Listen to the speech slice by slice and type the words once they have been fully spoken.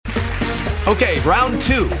Okay, round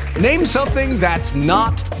two. Name something that's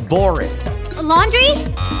not boring. A laundry?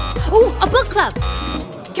 Ooh, a book club.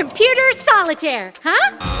 Computer solitaire,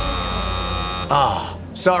 huh? Ah,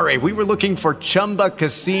 sorry, we were looking for Chumba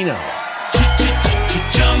Casino.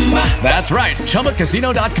 That's right,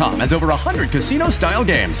 ChumbaCasino.com has over 100 casino-style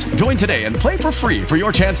games. Join today and play for free for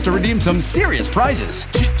your chance to redeem some serious prizes.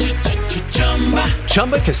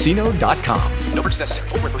 ChumbaCasino.com. No purchase necessary.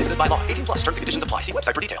 Void where prohibited by law. 18+ terms and conditions apply. See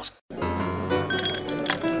website for details.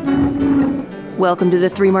 Welcome to the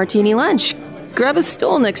Three Martini Lunch. Grab a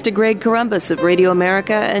stool next to Greg Columbus of Radio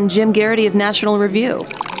America and Jim Garrity of National Review.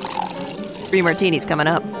 Three Martinis coming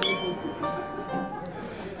up.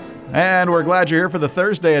 And we're glad you're here for the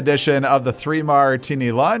Thursday edition of the Three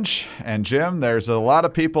Martini Lunch. And Jim, there's a lot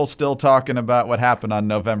of people still talking about what happened on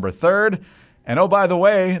November 3rd. And oh, by the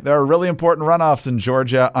way, there are really important runoffs in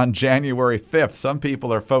Georgia on January 5th. Some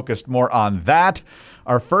people are focused more on that.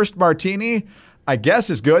 Our first martini, I guess,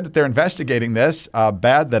 is good that they're investigating this.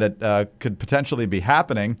 Bad that it could potentially be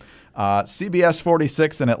happening. CBS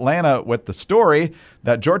 46 in Atlanta with the story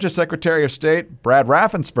that Georgia Secretary of State Brad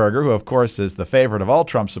Raffensperger, who of course is the favorite of all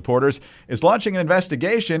Trump supporters, is launching an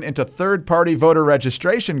investigation into third-party voter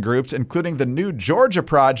registration groups, including the New Georgia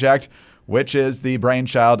Project, which is the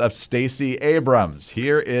brainchild of Stacey Abrams.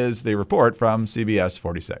 Here is the report from CBS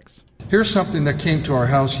 46. Here's something that came to our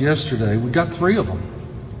house yesterday. We got 3 of them,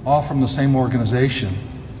 all from the same organization.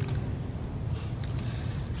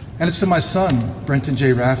 And it's to my son, Brenton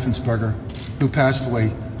J. Raffensperger, who passed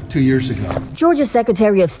away 2 years ago. Georgia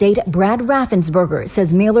Secretary of State Brad Raffensperger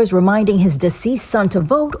says mailers reminding his deceased son to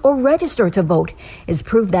vote or register to vote is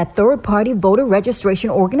proof that third-party voter registration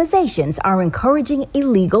organizations are encouraging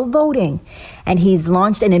illegal voting. And he's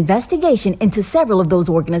launched an investigation into several of those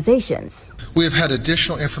organizations. We have had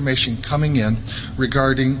additional information coming in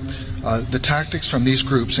regarding the tactics from these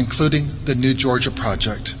groups, including the New Georgia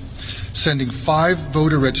Project, sending 5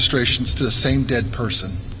 voter registrations to the same dead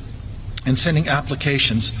person and sending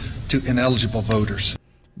applications to ineligible voters.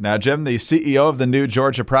 Now, Jim, the CEO of the New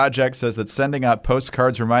Georgia Project, says that sending out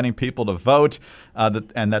postcards reminding people to vote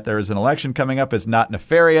and that there is an election coming up is not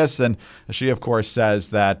nefarious. And she, of course,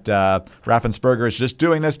 says that Raffensperger is just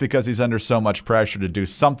doing this because he's under so much pressure to do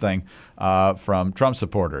something from Trump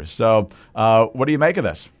supporters. So what do you make of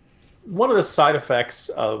this? One of the side effects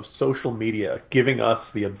of social media giving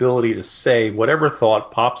us the ability to say whatever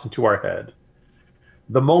thought pops into our head,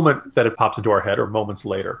 the moment that it pops into our head or moments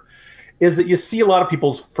later, is that you see a lot of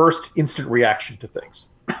people's first instant reaction to things.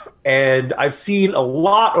 And I've seen a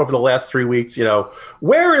lot over the last 3 weeks,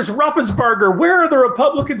 where is Raffensperger? Where are the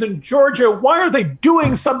Republicans in Georgia? Why are they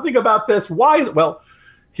doing something about this? Well,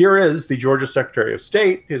 here is the Georgia Secretary of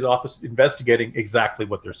State, his office investigating exactly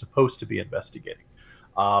what they're supposed to be investigating.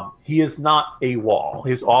 He is not AWOL.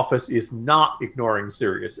 His office is not ignoring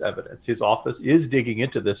serious evidence. His office is digging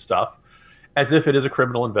into this stuff as if it is a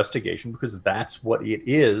criminal investigation, because that's what it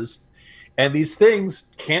is. And these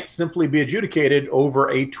things can't simply be adjudicated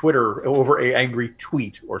over a angry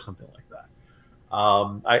tweet or something like that.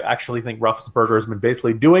 I actually think Raffensperger has been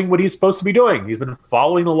basically doing what he's supposed to be doing. He's been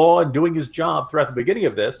following the law and doing his job throughout the beginning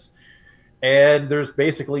of this. And there's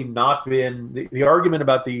basically not been the argument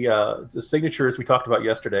about the signatures we talked about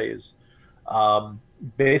yesterday is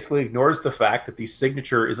basically ignores the fact that the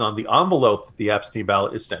signature is on the envelope that the absentee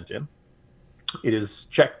ballot is sent in. It is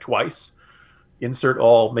checked twice. Insert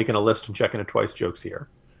all making a list and checking it twice jokes here.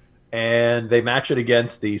 And they match it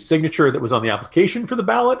against the signature that was on the application for the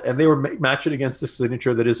ballot, and they match it against the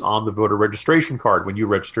signature that is on the voter registration card when you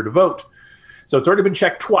register to vote. So it's already been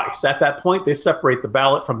checked twice. At that point, they separate the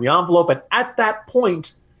ballot from the envelope, and at that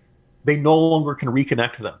point, they no longer can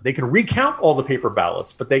reconnect them. They can recount all the paper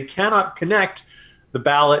ballots, but they cannot connect the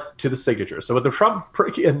ballot to the signature. So what the Trump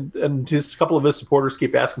and his couple of his supporters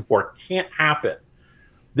keep asking for can't happen.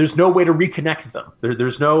 There's no way to reconnect them.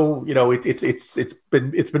 There's no,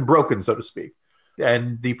 it's been broken, so to speak.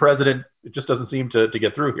 And the president just doesn't seem to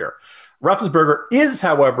get through here. Raffensperger is,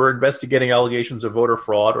 however, investigating allegations of voter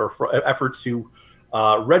fraud or efforts to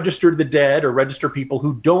register the dead or register people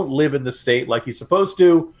who don't live in the state like he's supposed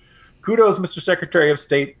to. Kudos, Mr. Secretary of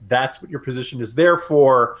State. That's what your position is there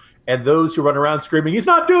for. And those who run around screaming, he's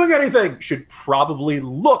not doing anything, should probably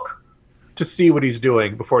look to see what he's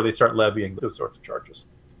doing before they start levying those sorts of charges.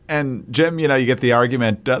 And Jim, you get the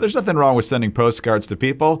argument, there's nothing wrong with sending postcards to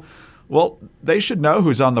people. Well, they should know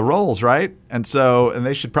who's on the rolls, right? And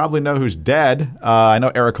they should probably know who's dead. I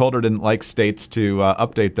know Eric Holder didn't like states to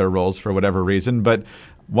update their rolls for whatever reason, but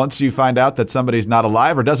once you find out that somebody's not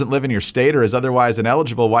alive or doesn't live in your state or is otherwise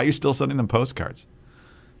ineligible, why are you still sending them postcards?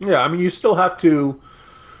 Yeah, I mean, you still have to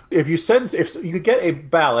If you get a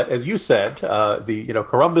ballot, as you said, the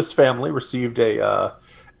Columbus family received a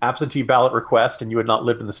absentee ballot request, and you had not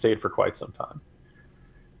lived in the state for quite some time.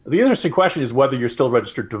 The interesting question is whether you're still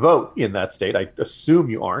registered to vote in that state. I assume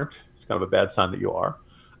you aren't. It's kind of a bad sign that you are.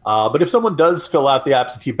 But if someone does fill out the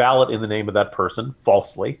absentee ballot in the name of that person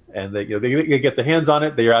falsely, and they get their hands on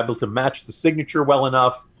it, they are able to match the signature well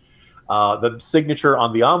enough. The signature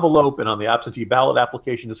on the envelope and on the absentee ballot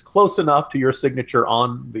application is close enough to your signature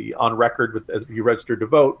on record as you registered to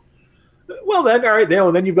vote. Well, then, all right,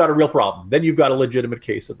 then you've got a real problem. Then you've got a legitimate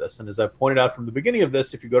case of this. And as I pointed out from the beginning of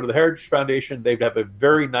this, if you go to the Heritage Foundation, they have a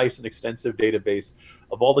very nice and extensive database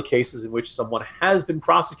of all the cases in which someone has been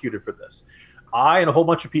prosecuted for this. I and a whole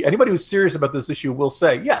bunch of people, anybody who's serious about this issue will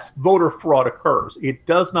say, yes, voter fraud occurs. It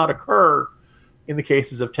does not occur in the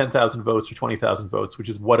cases of 10,000 votes or 20,000 votes, which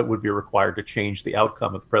is what it would be required to change the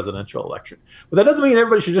outcome of the presidential election. But that doesn't mean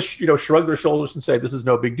everybody should just, shrug their shoulders and say, this is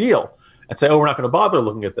no big deal, and say, oh, we're not going to bother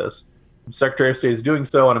looking at this. The Secretary of State is doing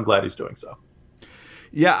so, and I'm glad he's doing so.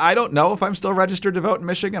 Yeah, I don't know if I'm still registered to vote in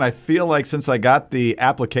Michigan. I feel like since I got the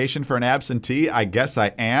application for an absentee, I guess I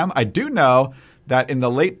am. I do know that in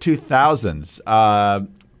the late 2000s,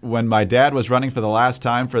 when my dad was running for the last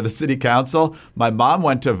time for the city council, my mom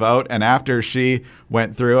went to vote. And after she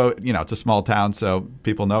went through, it's a small town, so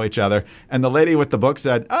people know each other. And the lady with the book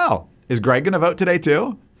said, oh, is Greg going to vote today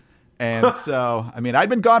too? And so, I'd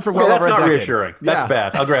been gone for well over a decade. That's not reassuring. That's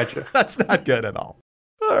bad. I'll grant you. That's not good at all.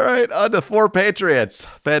 All right, on to 4Patriots.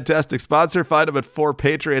 Fantastic sponsor. Find them at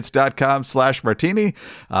 4patriots.com/martini.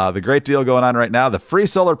 The great deal going on right now. The free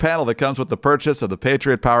solar panel that comes with the purchase of the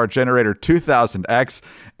Patriot Power Generator 2000X.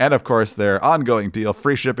 And, of course, their ongoing deal,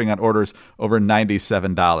 free shipping on orders over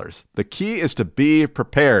 $97. The key is to be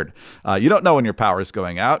prepared. You don't know when your power is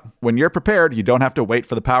going out. When you're prepared, you don't have to wait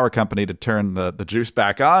for the power company to turn the juice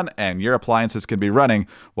back on, and your appliances can be running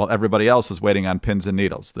while everybody else is waiting on pins and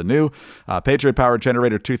needles. The new Patriot Power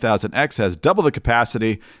Generator 2000X has double the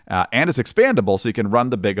capacity and is expandable so you can run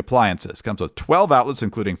the big appliances. Comes with 12 outlets,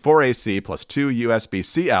 including 4 AC plus 2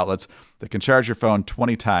 USB-C outlets that can charge your phone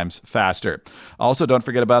 20 times faster. Also, don't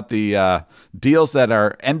forget about the deals that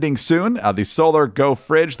are ending soon. The Solar Go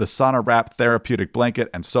Fridge, the Sauna Wrap Therapeutic Blanket,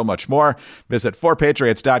 and so much more. Visit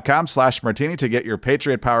 4patriots.com/martini to get your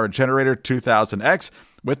Patriot Power Generator 2000X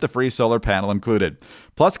with the free solar panel included.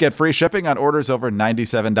 Plus, get free shipping on orders over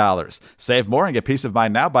 $97. Save more and get peace of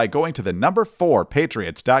mind now by going to the number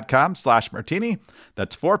 4patriots.com/martini.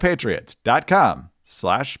 That's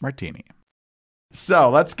 4patriots.com/martini.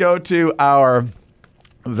 So let's go to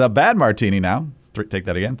the bad martini now. Take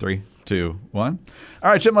that again. 3, 2, 1.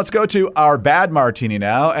 All right, Jim, let's go to our bad martini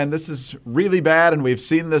now. And this is really bad, and we've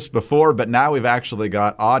seen this before, but now we've actually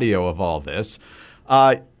got audio of all this.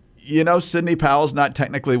 Sidney Powell's not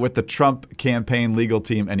technically with the Trump campaign legal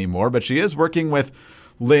team anymore, but she is working with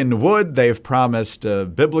Lynn Wood. They've promised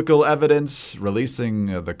biblical evidence,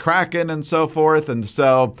 releasing the Kraken and so forth. And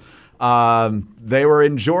so they were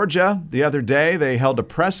in Georgia the other day. They held a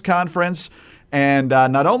press conference. And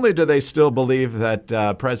not only do they still believe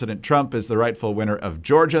that President Trump is the rightful winner of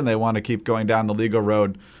Georgia, and they want to keep going down the legal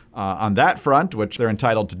road on that front, which they're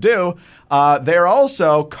entitled to do, they're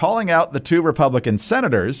also calling out the 2 Republican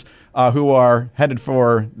senators who are headed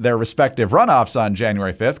for their respective runoffs on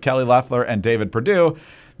January 5th, Kelly Loeffler and David Perdue.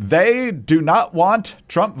 They do not want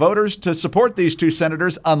Trump voters to support these 2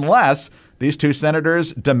 senators unless these 2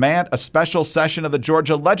 senators demand a special session of the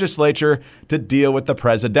Georgia legislature to deal with the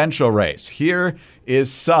presidential race. Here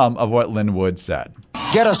is some of what Lynn Wood said.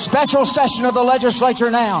 Get a special session of the legislature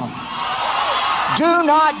now. Do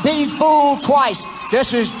not be fooled twice.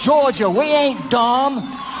 This is Georgia. We ain't dumb.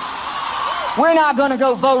 We're not going to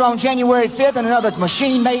go vote on January 5th in another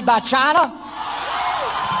machine made by China.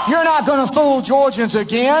 You're not going to fool Georgians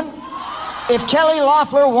again. If Kelly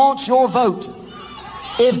Loeffler wants your vote,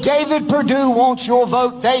 if David Perdue wants your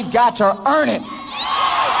vote, they've got to earn it.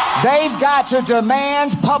 They've got to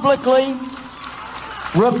demand publicly,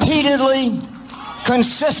 repeatedly,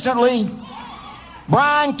 consistently,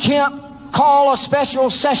 Brian Kemp call a special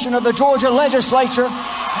session of the Georgia legislature.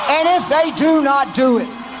 And if they do not do it,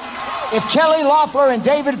 if Kelly Loeffler and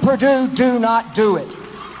David Perdue do not do it,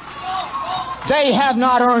 they have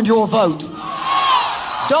not earned your vote.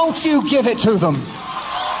 Don't you give it to them.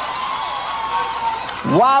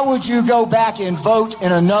 Why would you go back and vote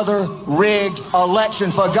in another rigged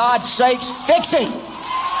election? For God's sakes, fix it.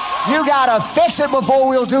 You gotta fix it before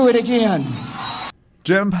we'll do it again.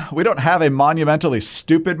 Jim, we don't have a monumentally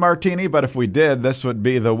stupid martini, but if we did, this would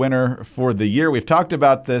be the winner for the year. We've talked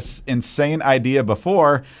about this insane idea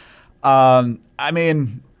before.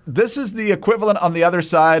 This is the equivalent on the other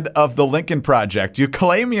side of the Lincoln Project. You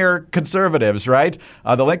claim you're conservatives, right?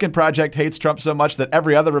 The Lincoln Project hates Trump so much that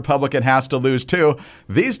every other Republican has to lose too.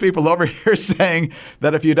 These people over here saying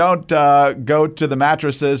that if you don't go to the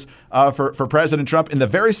mattresses for President Trump in the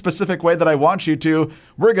very specific way that I want you to,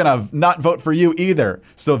 we're going to not vote for you either.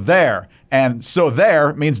 So there. And so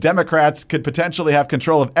there means Democrats could potentially have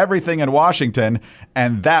control of everything in Washington,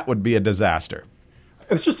 and that would be a disaster.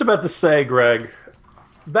 I was just about to say, Greg,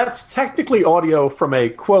 that's technically audio from a,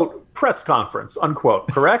 quote, press conference, unquote,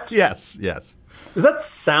 correct? Yes. Does that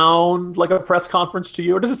sound like a press conference to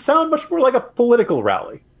you, or does it sound much more like a political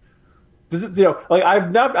rally? Does it, like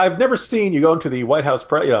I've never seen you go into the White House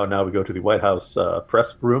now we go to the White House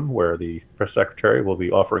press room where the press secretary will be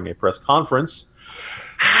offering a press conference.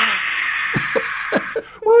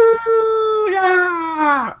 Woo,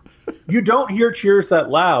 yeah! You don't hear cheers that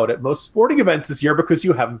loud at most sporting events this year because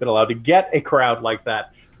you haven't been allowed to get a crowd like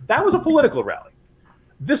that. That was a political rally.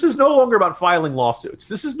 This is no longer about filing lawsuits.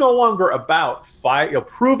 This is no longer about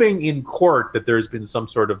proving in court that there's been some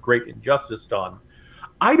sort of great injustice done.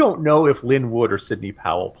 I don't know if Lin Wood or Sidney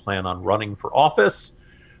Powell plan on running for office,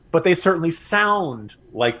 but they certainly sound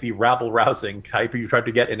like the rabble-rousing type you tried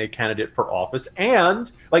to get in a candidate for office.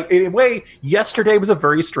 And, like, in a way, yesterday was a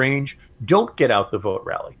very strange don't get out the vote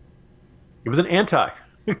rally. It was an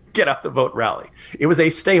anti-get out the vote rally. It was a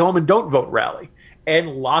stay home and don't vote rally.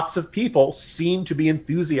 And lots of people seem to be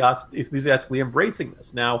enthusiastically embracing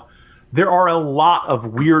this. Now, there are a lot of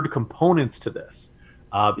weird components to this.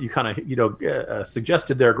 You kind of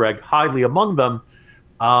suggested there, Greg, highly among them.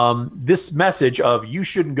 This message of you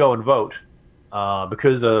shouldn't go and vote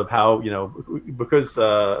because of how, because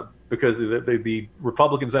the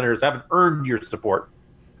Republican senators haven't earned your support.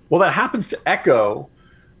 Well, that happens to echo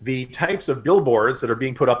the types of billboards that are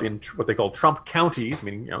being put up in what they call Trump counties,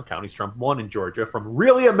 meaning, counties Trump won in Georgia, from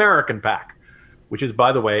Really American PAC, which is,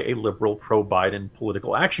 by the way, a liberal pro-Biden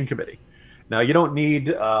political action committee. Now, you don't need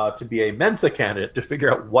to be a Mensa candidate to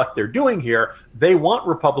figure out what they're doing here. They want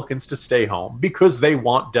Republicans to stay home because they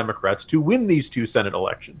want Democrats to win these two Senate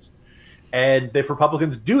elections. And if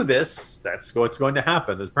Republicans do this, that's what's going to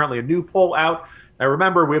happen. There's apparently a new poll out. Now,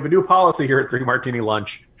 remember, we have a new policy here at 3 Martini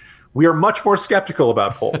Lunch. We are much more skeptical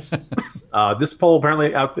about polls. This poll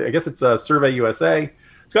apparently out there, I guess it's Survey USA.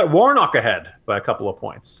 It's got Warnock ahead by a couple of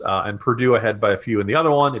points and Perdue ahead by a few in the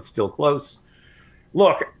other one. It's still close.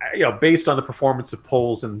 Look, based on the performance of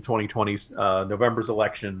polls in 2020's November's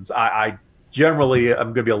elections, I generally am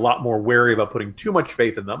going to be a lot more wary about putting too much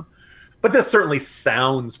faith in them. But this certainly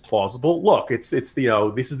sounds plausible. Look, this is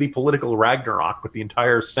the political Ragnarok with the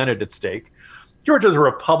entire Senate at stake. Georgia's a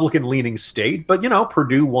Republican-leaning state, but,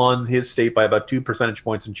 Perdue won his state by about 2 percentage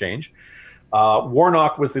points and change.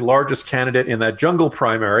 Warnock was the largest candidate in that jungle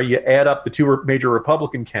primary. You add up the two major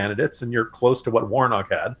Republican candidates, and you're close to what Warnock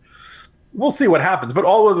had. We'll see what happens. But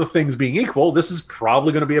all other things being equal, this is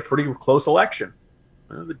probably going to be a pretty close election.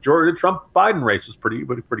 The Georgia Trump-Biden race was pretty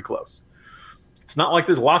close. It's not like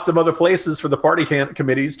there's lots of other places for the party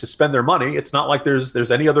committees to spend their money. It's not like there's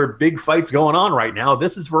any other big fights going on right now.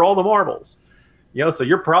 This is for all the marbles. So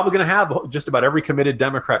you're probably going to have just about every committed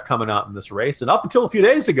Democrat coming out in this race. And up until a few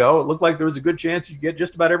days ago, it looked like there was a good chance you could get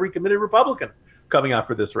just about every committed Republican coming out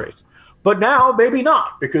for this race. But now, maybe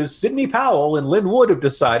not, because Sidney Powell and Lin Wood have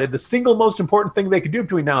decided the single most important thing they could do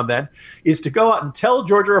between now and then is to go out and tell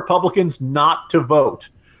Georgia Republicans not to vote.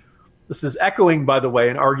 This is echoing, by the way,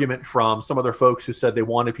 an argument from some other folks who said they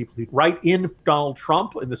wanted people to write in Donald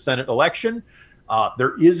Trump in the Senate election.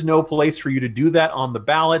 There is no place for you to do that on the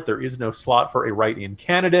ballot. There is no slot for a write-in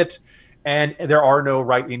candidate, and there are no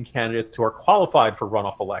write-in candidates who are qualified for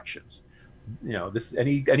runoff elections.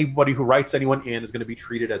 Anybody who writes anyone in is going to be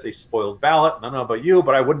treated as a spoiled ballot. I don't know about you,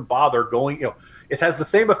 but I wouldn't bother going. It has the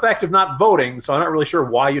same effect of not voting, so I'm not really sure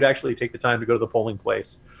why you'd actually take the time to go to the polling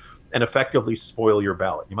place and effectively spoil your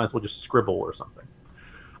ballot. You might as well just scribble or something.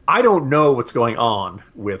 I don't know what's going on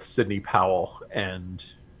with Sidney Powell and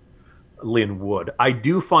Lin Wood. I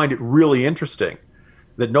do find it really interesting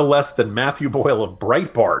that no less than Matthew Boyle of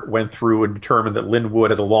Breitbart went through and determined that Lin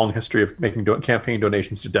Wood has a long history of making campaign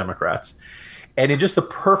donations to Democrats. And in just the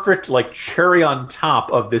perfect cherry on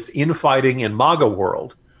top of this infighting and MAGA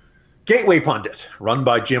world, Gateway Pundit, run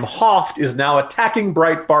by Jim Hoft, is now attacking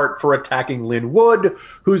Breitbart for attacking Lin Wood,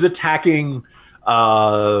 who's attacking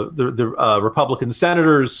the Republican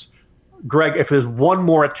senators. Greg, if there's one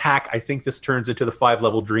more attack, I think this turns into the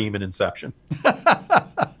 5-level dream in Inception.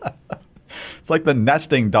 It's like the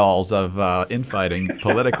nesting dolls of infighting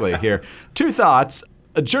politically here. Two thoughts.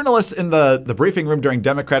 Journalists in the briefing room during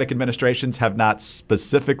Democratic administrations have not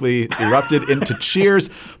specifically erupted into cheers,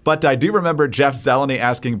 but I do remember Jeff Zeleny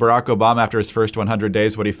asking Barack Obama after his first 100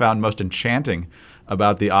 days what he found most enchanting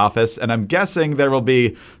about the office. And I'm guessing there will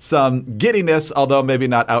be some giddiness, although maybe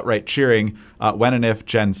not outright cheering, when and if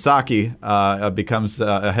Jen Psaki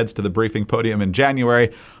heads to the briefing podium in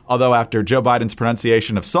January. Although after Joe Biden's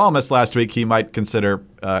pronunciation of psalmist last week, he might consider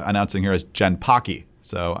announcing her as Jen Psaki.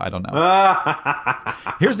 So I don't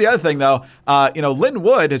know. Here's the other thing, though. Lin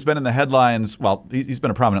Wood has been in the headlines. Well, he's been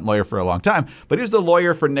a prominent lawyer for a long time, but he was the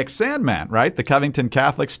lawyer for Nick Sandmann, right? The Covington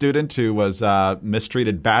Catholic student who was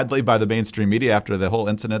mistreated badly by the mainstream media after the whole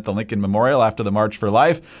incident at the Lincoln Memorial after the March for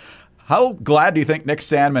Life. How glad do you think Nick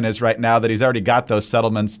Sandmann is right now that he's already got those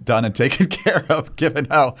settlements done and taken care of, given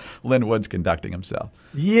how Lin Wood's conducting himself?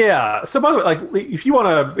 Yeah. So by the way, if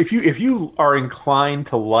you are inclined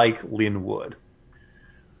to like Lin Wood,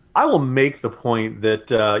 I will make the point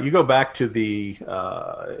that you go back to the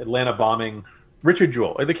Atlanta bombing, Richard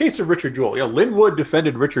Jewell. In the case of Richard Jewell, Lin Wood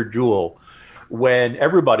defended Richard Jewell when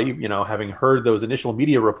everybody, having heard those initial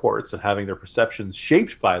media reports and having their perceptions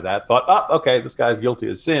shaped by that, thought, okay, this guy's guilty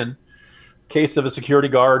of sin. Case of a security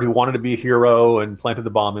guard who wanted to be a hero and planted the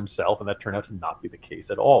bomb himself, and that turned out to not be the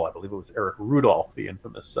case at all. I believe it was Eric Rudolph, the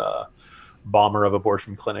infamous bomber of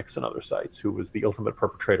abortion clinics and other sites, who was the ultimate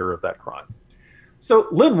perpetrator of that crime. So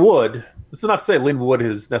Lin Wood, this is not to say Lin Wood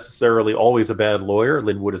is necessarily always a bad lawyer.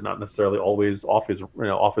 Lin Wood is not necessarily always off his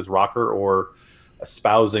rocker or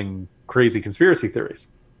espousing crazy conspiracy theories.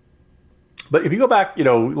 But if you go back, a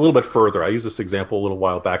little bit further, I used this example a little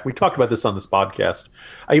while back. We talked about this on this podcast.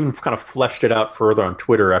 I even kind of fleshed it out further on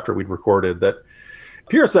Twitter after we'd recorded that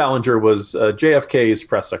Pierre Salinger was JFK's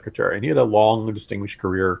press secretary, and he had a long and distinguished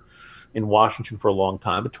career in Washington for a long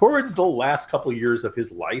time. But towards the last couple of years of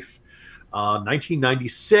his life,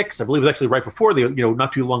 1996, I believe it was actually right before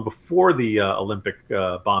not too long before the Olympic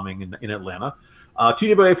bombing in Atlanta,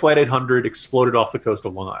 TWA Flight 800 exploded off the coast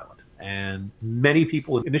of Long Island. And many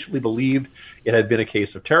people initially believed it had been a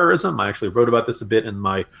case of terrorism. I actually wrote about this a bit in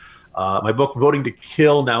my book, Voting to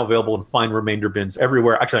Kill, now available in fine remainder bins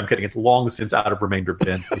everywhere. Actually, I'm kidding. It's long since out of remainder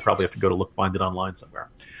bins. You probably have to go to find it online somewhere.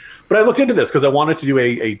 But I looked into this because I wanted to do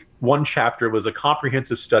a one chapter. It was a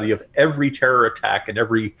comprehensive study of every terror attack and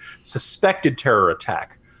every suspected terror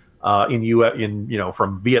attack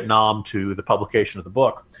from Vietnam to the publication of the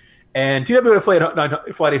book. And TWA Flight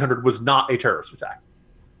 800 was not a terrorist attack.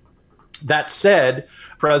 That said,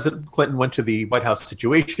 President Clinton went to the White House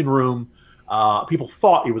Situation Room. People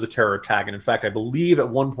thought it was a terror attack. And in fact, I believe at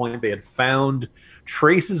one point they had found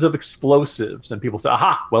traces of explosives. And people said,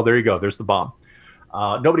 aha, well, there you go. There's the bomb.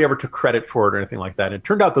 Nobody ever took credit for it or anything like that. And it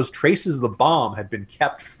turned out those traces of the bomb had been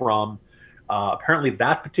kept from, apparently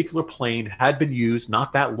that particular plane had been used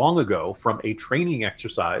not that long ago from a training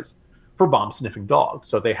exercise for bomb-sniffing dogs.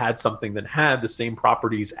 So they had something that had the same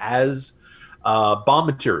properties as bomb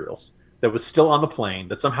materials that was still on the plane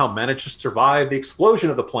that somehow managed to survive the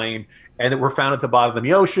explosion of the plane and that were found at the bottom of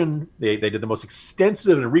the ocean. They did the most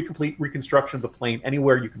extensive and complete reconstruction of the plane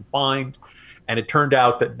anywhere you can find. And it turned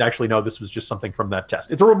out that actually, no, this was just something from that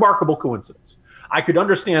test. It's a remarkable coincidence. I could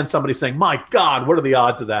understand somebody saying, my God, what are the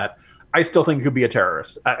odds of that? I still think it could be a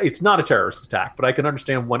terrorist. It's not a terrorist attack, but I can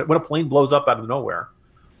understand when a plane blows up out of nowhere,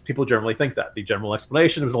 people generally think that. The general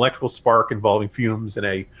explanation is an electrical spark involving fumes in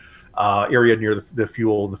a area near the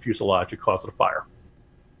fuel and the fuselage that caused a fire.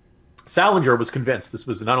 Salinger was convinced this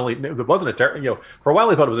was not only, it wasn't a terror, for a while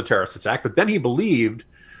he thought it was a terrorist attack, but then he believed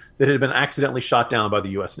that it had been accidentally shot down by the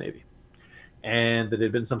U.S. Navy and that it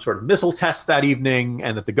had been some sort of missile test that evening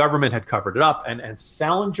and that the government had covered it up. And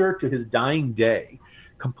Salinger, to his dying day,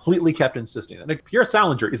 completely kept insisting that Pierre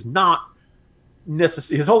Salinger is not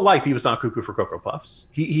necessarily, his whole life he was not cuckoo for Cocoa Puffs.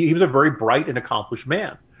 He was a very bright and accomplished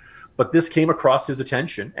man. But this came across his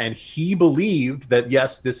attention, and he believed that,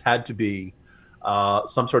 yes, this had to be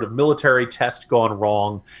some sort of military test gone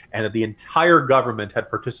wrong, and that the entire government had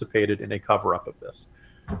participated in a cover-up of this.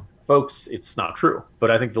 Folks, it's not true.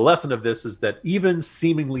 But I think the lesson of this is that even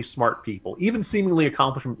seemingly smart people, even seemingly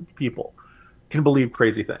accomplished people, can believe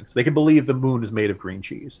crazy things. They can believe the moon is made of green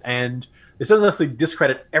cheese. And this doesn't necessarily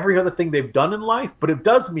discredit every other thing they've done in life, but it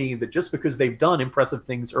does mean that just because they've done impressive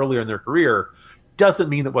things earlier in their career doesn't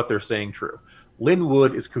mean that what they're saying true. Lin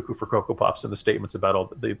Wood is cuckoo for Cocoa Puffs in the statements about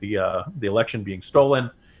all the election being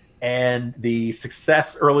stolen, and the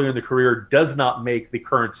success earlier in the career does not make the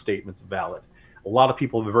current statements valid. A lot of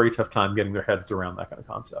people have a very tough time getting their heads around that kind of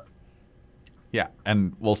concept. Yeah,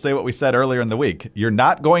 and we'll say what we said earlier in the week. You're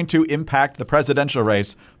not going to impact the presidential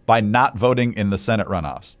race by not voting in the Senate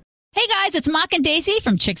runoffs. Hey guys, it's Mock and Daisy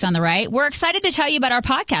from Chicks on the Right. We're excited to tell you about our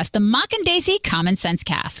podcast, the Mock and Daisy Common Sense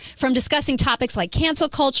Cast. From discussing topics like cancel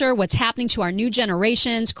culture, what's happening to our new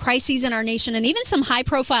generations, crises in our nation, and even some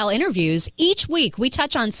high-profile interviews, each week we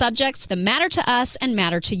touch on subjects that matter to us and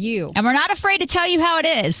matter to you. And we're not afraid to tell you how it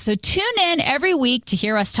is, so tune in every week to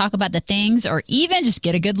hear us talk about the things or even just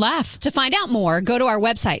get a good laugh. To find out more, go to our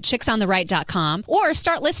website, chicksontheright.com, or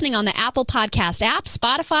start listening on the Apple Podcast app,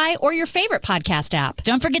 Spotify, or your favorite podcast app.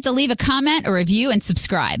 Don't forget to leave a comment, a review, and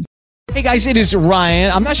subscribe. Hey guys, it is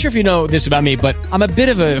Ryan. I'm not sure if you know this about me, but I'm a bit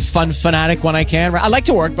of a fun fanatic when I can. I like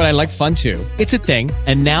to work, but I like fun too. It's a thing.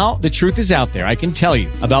 And now the truth is out there. I can tell you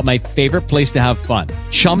about my favorite place to have fun.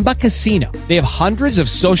 Chumba Casino. They have hundreds of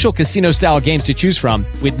social casino style games to choose from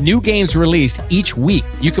with new games released each week.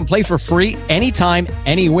 You can play for free anytime,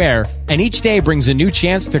 anywhere. And each day brings a new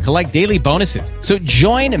chance to collect daily bonuses. So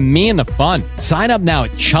join me in the fun. Sign up now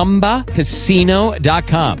at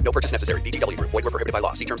ChumbaCasino.com. No purchase necessary. VGW Group. Void where prohibited by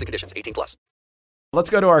law. See terms and conditions. 18+. Let's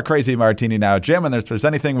go to our crazy martini now. Jim, and if there's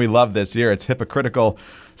anything we love this year, it's hypocritical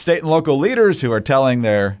state and local leaders who are telling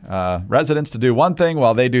their residents to do one thing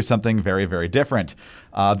while they do something very, very different.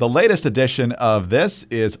 The latest edition of this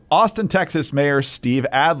is Austin, Texas Mayor Steve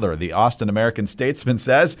Adler. The Austin American-Statesman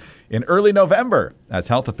says in early November, as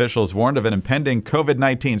health officials warned of an impending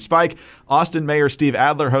COVID-19 spike, Austin Mayor Steve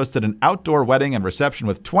Adler hosted an outdoor wedding and reception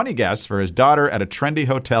with 20 guests for his daughter at a trendy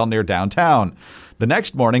hotel near downtown. The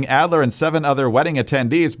next morning, Adler and 7 other wedding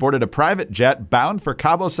attendees boarded a private jet bound for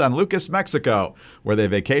Cabo San Lucas, Mexico, where they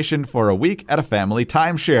vacationed for a week at a family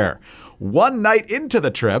timeshare. One night into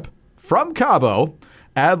the trip, from Cabo,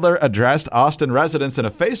 Adler addressed Austin residents in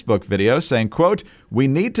a Facebook video saying, quote, "We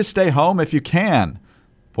need to stay home if you can."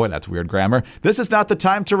 Boy, that's weird grammar. "This is not the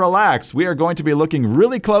time to relax. We are going to be looking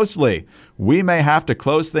really closely. We may have to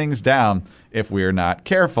close things down if we are not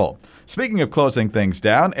careful." Speaking of closing things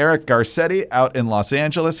down, Eric Garcetti out in Los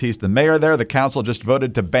Angeles, he's the mayor there. The council just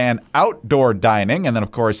voted to ban outdoor dining. And then,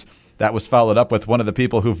 of course, that was followed up with one of the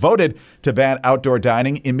people who voted to ban outdoor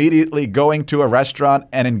dining immediately going to a restaurant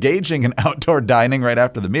and engaging in outdoor dining right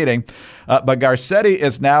after the meeting. But Garcetti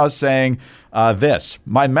is now saying this: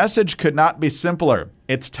 "My message could not be simpler.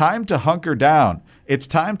 It's time to hunker down. It's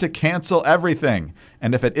time to cancel everything.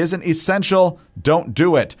 And if it isn't essential, don't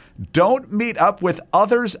do it. Don't meet up with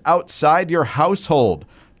others outside your household.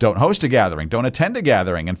 Don't host a gathering. Don't attend a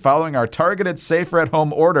gathering. And following our targeted safer at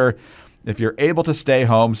home order, if you're able to stay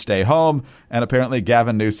home, stay home." And apparently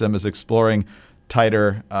Gavin Newsom is exploring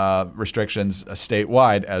tighter restrictions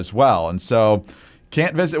statewide as well. And so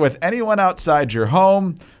can't visit with anyone outside your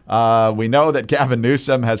home. We know that Gavin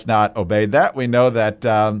Newsom has not obeyed that. We know that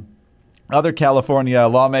other California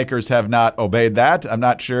lawmakers have not obeyed that. I'm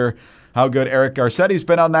not sure how good Eric Garcetti's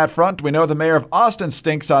been on that front. We know the mayor of Austin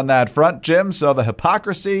stinks on that front, Jim, so the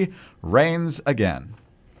hypocrisy reigns again.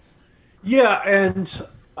 Yeah, and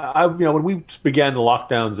when we began the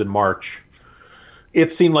lockdowns in March, it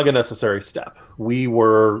seemed like a necessary step. We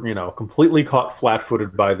were, completely caught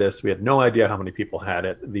flat-footed by this. We had no idea how many people had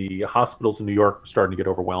it. The hospitals in New York were starting to get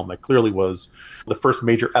overwhelmed. That clearly was the first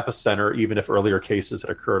major epicenter, even if earlier cases had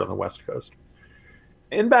occurred on the West Coast.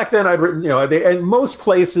 And back then, I'd written, and most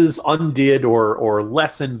places undid or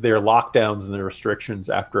lessened their lockdowns and their restrictions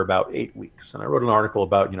after about 8 weeks. And I wrote an article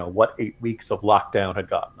about, what 8 weeks of lockdown had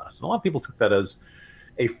gotten us. And a lot of people took that as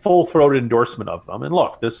a full-throated endorsement of them. And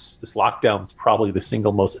look, this lockdown is probably the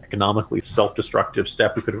single most economically self-destructive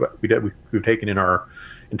step we've taken in our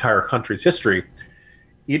entire country's history.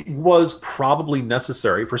 It was probably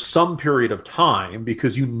necessary for some period of time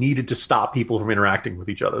because you needed to stop people from interacting with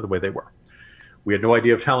each other the way they were. We had no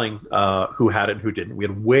idea of telling who had it and who didn't. We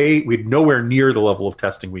had nowhere near the level of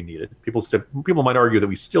testing we needed. People might argue that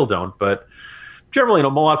we still don't, but generally, in a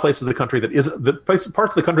lot of places of the country parts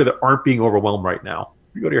of the country that aren't being overwhelmed right now,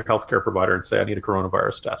 you go to your healthcare provider and say, "I need a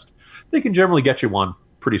coronavirus test." They can generally get you one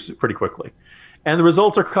pretty quickly, and the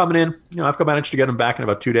results are coming in. I've managed to get them back in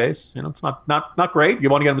about 2 days. It's not great. You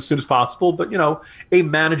want to get them as soon as possible, but a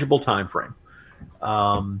manageable time frame.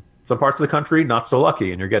 Some parts of the country not so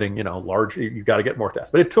lucky, and you're getting large. You've got to get more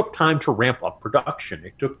tests, but it took time to ramp up production.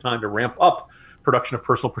 It took time to ramp up production of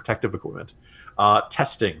personal protective equipment,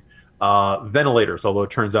 testing. Ventilators, although it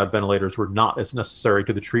turns out ventilators were not as necessary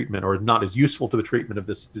to the treatment or not as useful to the treatment of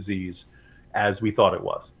this disease as we thought it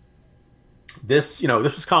was. This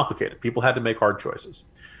was complicated. People had to make hard choices.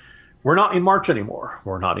 We're not in March anymore.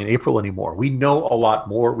 We're not in April anymore. We know a lot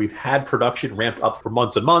more. We've had production ramped up for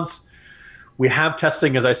months and months. We have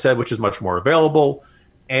testing, as I said, which is much more available.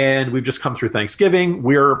 And we've just come through Thanksgiving.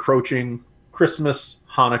 We're approaching Christmas,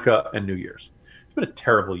 Hanukkah, and New Year's. It's been a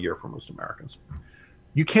terrible year for most Americans.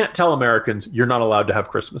 You can't tell Americans you're not allowed to have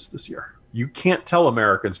Christmas this year. You can't tell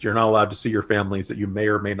Americans you're not allowed to see your families that you may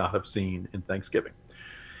or may not have seen in Thanksgiving.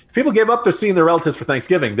 If people gave up their seeing their relatives for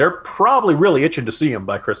Thanksgiving, they're probably really itching to see them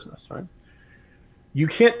by Christmas, right? You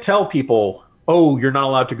can't tell people, oh, you're not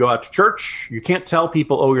allowed to go out to church. You can't tell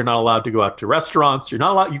people, oh, you're not allowed to go out to restaurants. You're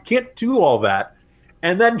not allowed. You can't do all that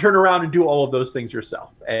and then turn around and do all of those things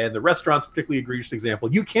yourself. And the restaurant's particularly egregious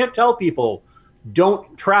example. You can't tell people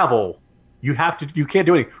don't travel. You can't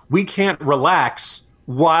do anything. We can't relax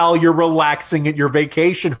while you're relaxing at your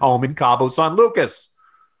vacation home in Cabo San Lucas.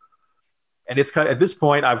 And it's kind of, at this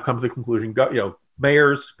point, I've come to the conclusion,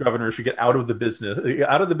 mayors, governors should get out of the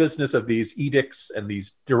business of these edicts and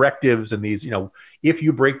these directives and these, if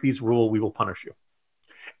you break these rules, we will punish you.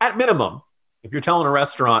 At minimum, if you're telling a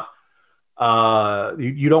restaurant,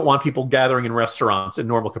 you don't want people gathering in restaurants in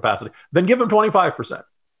normal capacity, then give them 25%.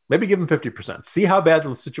 Maybe give them 50%. See how bad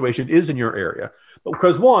the situation is in your area. But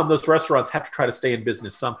because, one, those restaurants have to try to stay in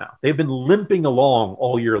business somehow. They've been limping along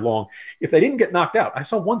all year long. If they didn't get knocked out, I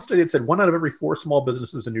saw one study that said 1 out of every 4 small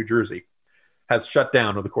businesses in New Jersey has shut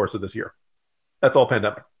down over the course of this year. That's all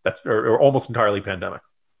pandemic. Or almost entirely pandemic.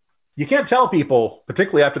 You can't tell people,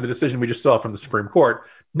 particularly after the decision we just saw from the Supreme Court,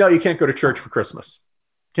 no, you can't go to church for Christmas.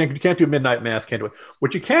 You can't do midnight mass, can't do it.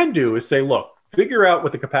 What you can do is say, look, figure out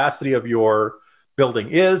what the capacity of your building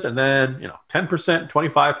is, and then 10%,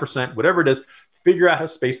 25%, whatever it is, figure out how to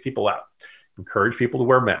space people out. Encourage people to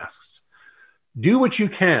wear masks. Do what you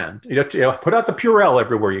can. Put out the Purell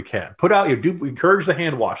everywhere you can. Encourage the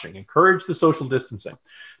hand washing. Encourage the social distancing.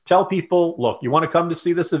 Tell people, look, you want to come to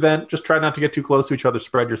see this event, just try not to get too close to each other.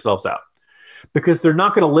 Spread yourselves out. Because they're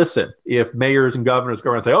not going to listen if mayors and governors go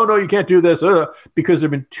around and say, oh, no, you can't do this, because there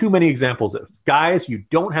have been too many examples of this. Guys, you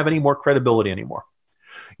don't have any more credibility anymore.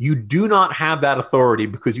 You do not have that authority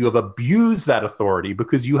because you have abused that authority,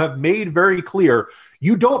 because you have made very clear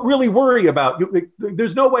you don't really worry about,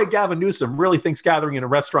 there's no way Gavin Newsom really thinks gathering in a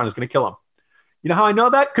restaurant is going to kill him. You know how I know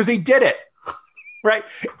that? Because he did it, right?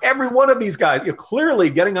 Every one of these guys, clearly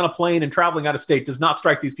getting on a plane and traveling out of state does not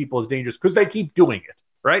strike these people as dangerous because they keep doing it,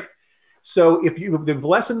 right? So the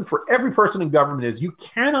lesson for every person in government is you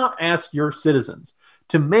cannot ask your citizens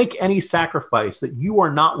to make any sacrifice that you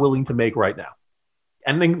are not willing to make right now.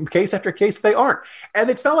 And in case after case, they aren't. And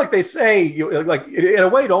it's not like they say, like in a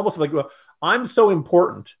way, it almost like, well, I'm so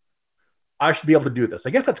important, I should be able to do this. I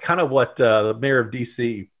guess that's kind of what the mayor of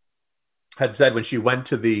D.C. had said when she went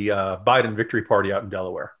to the Biden victory party out in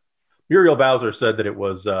Delaware. Muriel Bowser said that it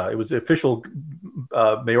was official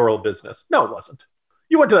mayoral business. No, it wasn't.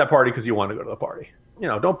 You went to that party because you wanted to go to the party.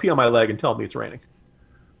 Don't pee on my leg and tell me it's raining.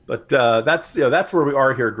 But that's where we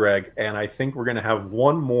are here, Greg. And I think we're going to have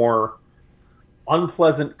one more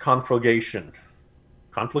unpleasant confrontation.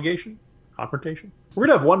 We're going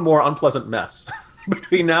to have one more unpleasant mess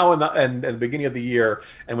between now and the beginning of the year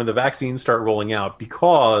and when the vaccines start rolling out,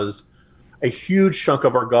 because a huge chunk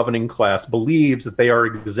of our governing class believes that they are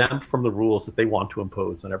exempt from the rules that they want to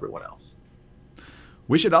impose on everyone else.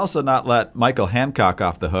 We should also not let Michael Hancock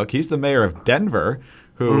off the hook. He's the mayor of Denver,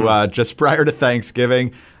 who just prior to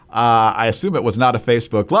Thanksgiving, I assume it was not a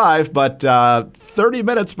Facebook Live, but 30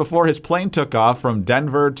 minutes before his plane took off from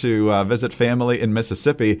Denver to visit family in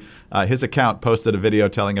Mississippi, his account posted a video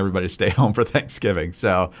telling everybody to stay home for Thanksgiving.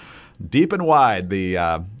 So deep and wide,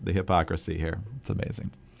 the hypocrisy here. It's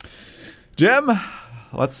amazing. Jim,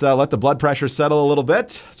 let's let the blood pressure settle a little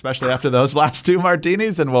bit, especially after those last 2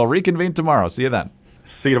 martinis, and we'll reconvene tomorrow. See you then.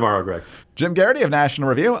 See you tomorrow, Greg. Jim Garrity of National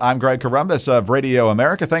Review. I'm Greg Corombos of Radio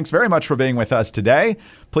America. Thanks very much for being with us today.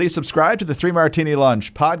 Please subscribe to the 3 Martini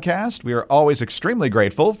Lunch podcast. We are always extremely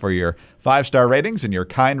grateful for your 5-star ratings and your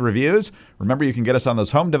kind reviews. Remember, you can get us on those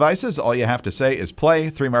home devices. All you have to say is play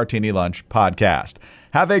 3 Martini Lunch podcast.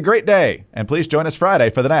 Have a great day, and please join us Friday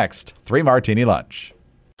for the next 3 Martini Lunch.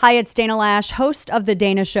 Hi, it's Dana Lash, host of The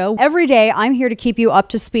Dana Show. Every day, I'm here to keep you up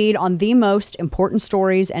to speed on the most important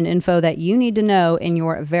stories and info that you need to know in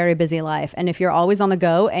your very busy life. And if you're always on the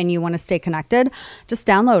go and you want to stay connected, just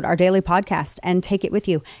download our daily podcast and take it with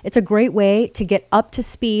you. It's a great way to get up to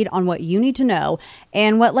speed on what you need to know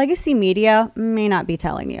and what legacy media may not be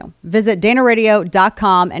telling you. Visit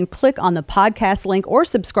danaradio.com and click on the podcast link or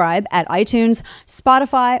subscribe at iTunes,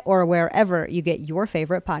 Spotify, or wherever you get your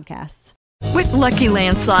favorite podcasts. With Lucky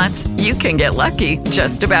Land Slots, you can get lucky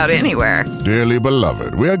just about anywhere. Dearly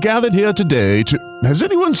beloved, we are gathered here today to... Has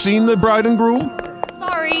anyone seen the bride and groom?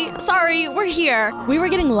 Sorry, we're here. We were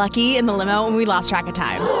getting lucky in the limo and we lost track of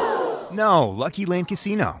time. No, Lucky Land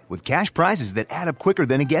Casino, with cash prizes that add up quicker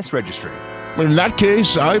than a guest registry. In that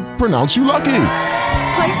case, I pronounce you lucky.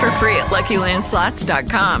 Play for free at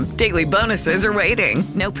LuckyLandSlots.com. Daily bonuses are waiting.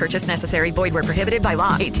 No purchase necessary. Void where prohibited by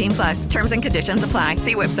law. 18+. Terms and conditions apply.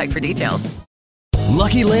 See website for details.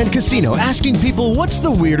 Lucky Land Casino, asking people, what's the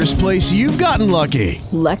weirdest place you've gotten lucky?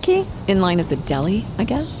 Lucky? In line at the deli, I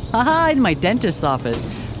guess? Aha, in my dentist's office.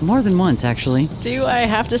 More than once, actually. Do I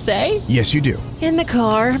have to say? Yes, you do. In the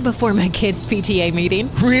car before my kids' PTA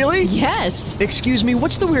meeting. Really? Yes. Excuse me,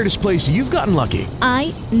 what's the weirdest place you've gotten lucky?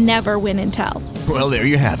 I never win and tell. Well, there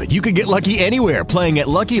you have it. You can get lucky anywhere, playing at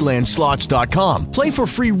LuckyLandSlots.com. Play for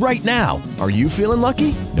free right now. Are you feeling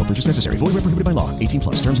lucky? No purchase necessary. Void where prohibited by law. 18+.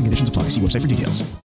 Terms and conditions apply. See website for details.